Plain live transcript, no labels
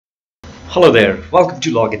Hello there, welcome to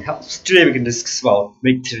Login Helps. Today we're going to discuss about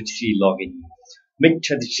MiG33 login.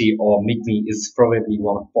 MiG33 or MigMe is probably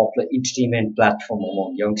one of popular entertainment platform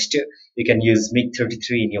among youngsters. You can use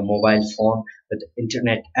MiG33 in your mobile phone with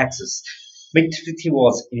internet access. MiG33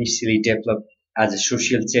 was initially developed as a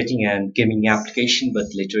social setting and gaming application, but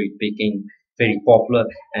later it became very popular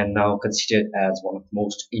and now considered as one of the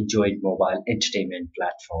most enjoyed mobile entertainment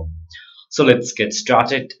platform. So let's get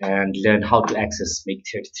started and learn how to access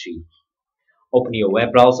MiG33. Open your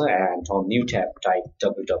web browser and on new tab type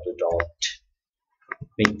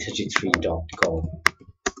www.mig33.com.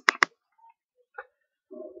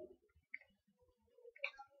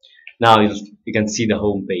 Now you can see the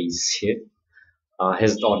home page here.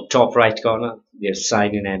 Here's on top right corner there's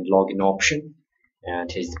sign in and login option, and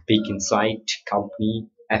here's the begin site, company,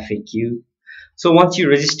 FAQ. So once you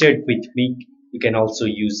registered with MiG, you can also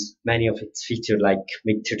use many of its features like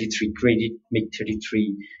MiG33 credit,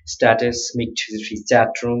 MiG33 status, MiG33 chat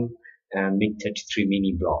room, and MiG33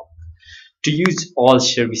 mini blog. To use all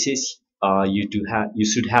services, you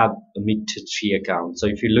should have a MiG33 account. So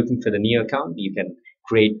if you're looking for the new account, you can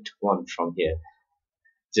create one from here.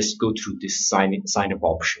 Just go through this sign up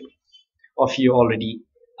option. Or if you already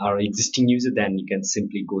are an existing user, then you can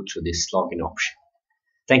simply go through this login option.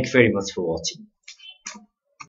 Thank you very much for watching.